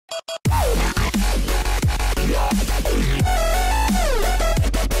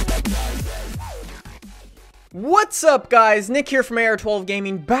What's up guys, Nick here from AR12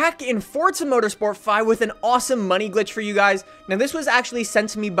 Gaming, back in Forza Motorsport 5 with an awesome money glitch for you guys. Now this was actually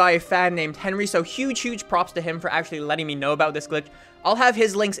sent to me by a fan named Henry, so huge props to him for actually letting me know about this glitch. I'll have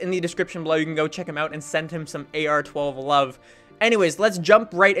his links in the description below, you can go check him out and send him some AR12 love. Anyways, let's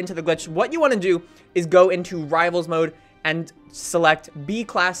jump right into the glitch. What you want to do is go into Rivals mode and select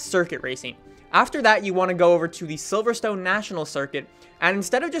B-Class Circuit Racing. After that, you want to go over to the Silverstone National Circuit, and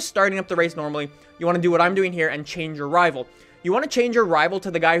instead of just starting up the race normally, you want to do what I'm doing here and change your rival. You want to change your rival to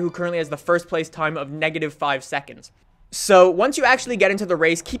the guy who currently has the first place time of -5 seconds. So once you actually get into the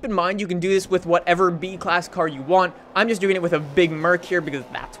race, keep in mind you can do this with whatever B-Class car you want. I'm just doing it with a big Merc here because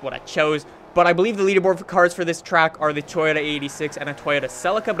that's what I chose. But I believe the leaderboard cars for this track are the Toyota 86 and a Toyota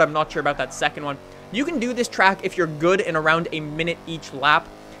Celica, but I'm not sure about that second one. You can do this track if you're good in around a minute each lap,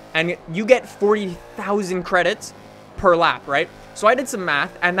 and you get 40,000 credits per lap, right? So I did some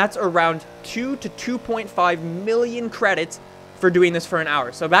math, and that's around 2 to 2.5 million credits for doing this for an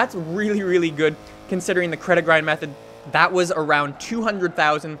hour. So that's really good considering the credit grind method. That was around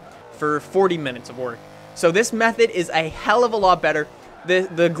 200,000 for 40 minutes of work. So this method is a hell of a lot better.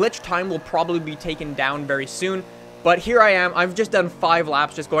 The glitch time will probably be taken down very soon, but here I am. I've just done 5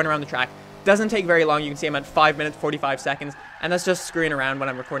 laps just going around the track. Doesn't take very long. You can see I'm at 5 minutes 45 seconds, and that's just screwing around when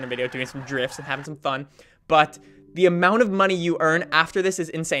I'm recording a video, doing some drifts and having some fun. But the amount of money you earn after this is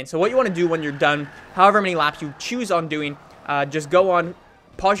insane. So what you want to do when you're done, however many laps you choose on doing, just go on,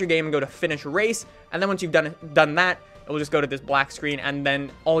 pause your game and go to finish race, and then once you've done that, it will just go to this black screen, and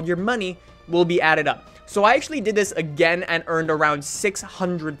then all your money will be added up. So I actually did this again and earned around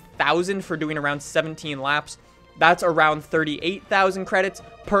 600,000 for doing around 17 laps. That's around 38,000 credits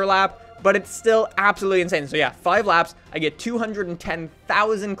per lap, but it's still absolutely insane. So yeah, 5 laps, I get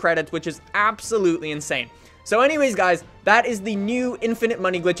 210,000 credits, which is absolutely insane. So anyways, guys, that is the new infinite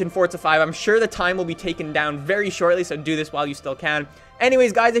money glitch in Forza 5. I'm sure the time will be taken down very shortly, so do this while you still can.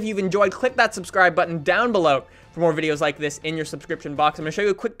 Anyways, guys, if you've enjoyed, click that subscribe button down below for more videos like this in your subscription box. I'm going to show you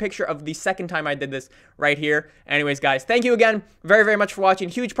a quick picture of the second time I did this right here. Anyways, guys, thank you again very much for watching.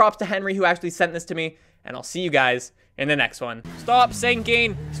 Huge props to Henry who actually sent this to me, and I'll see you guys in the next one. Stop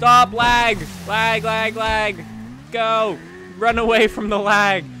sinking. Stop lag. Lag. Go. Run away from the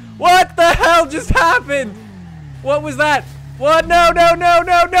lag. What the hell just happened? What was that? What? No.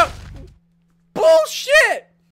 Bullshit!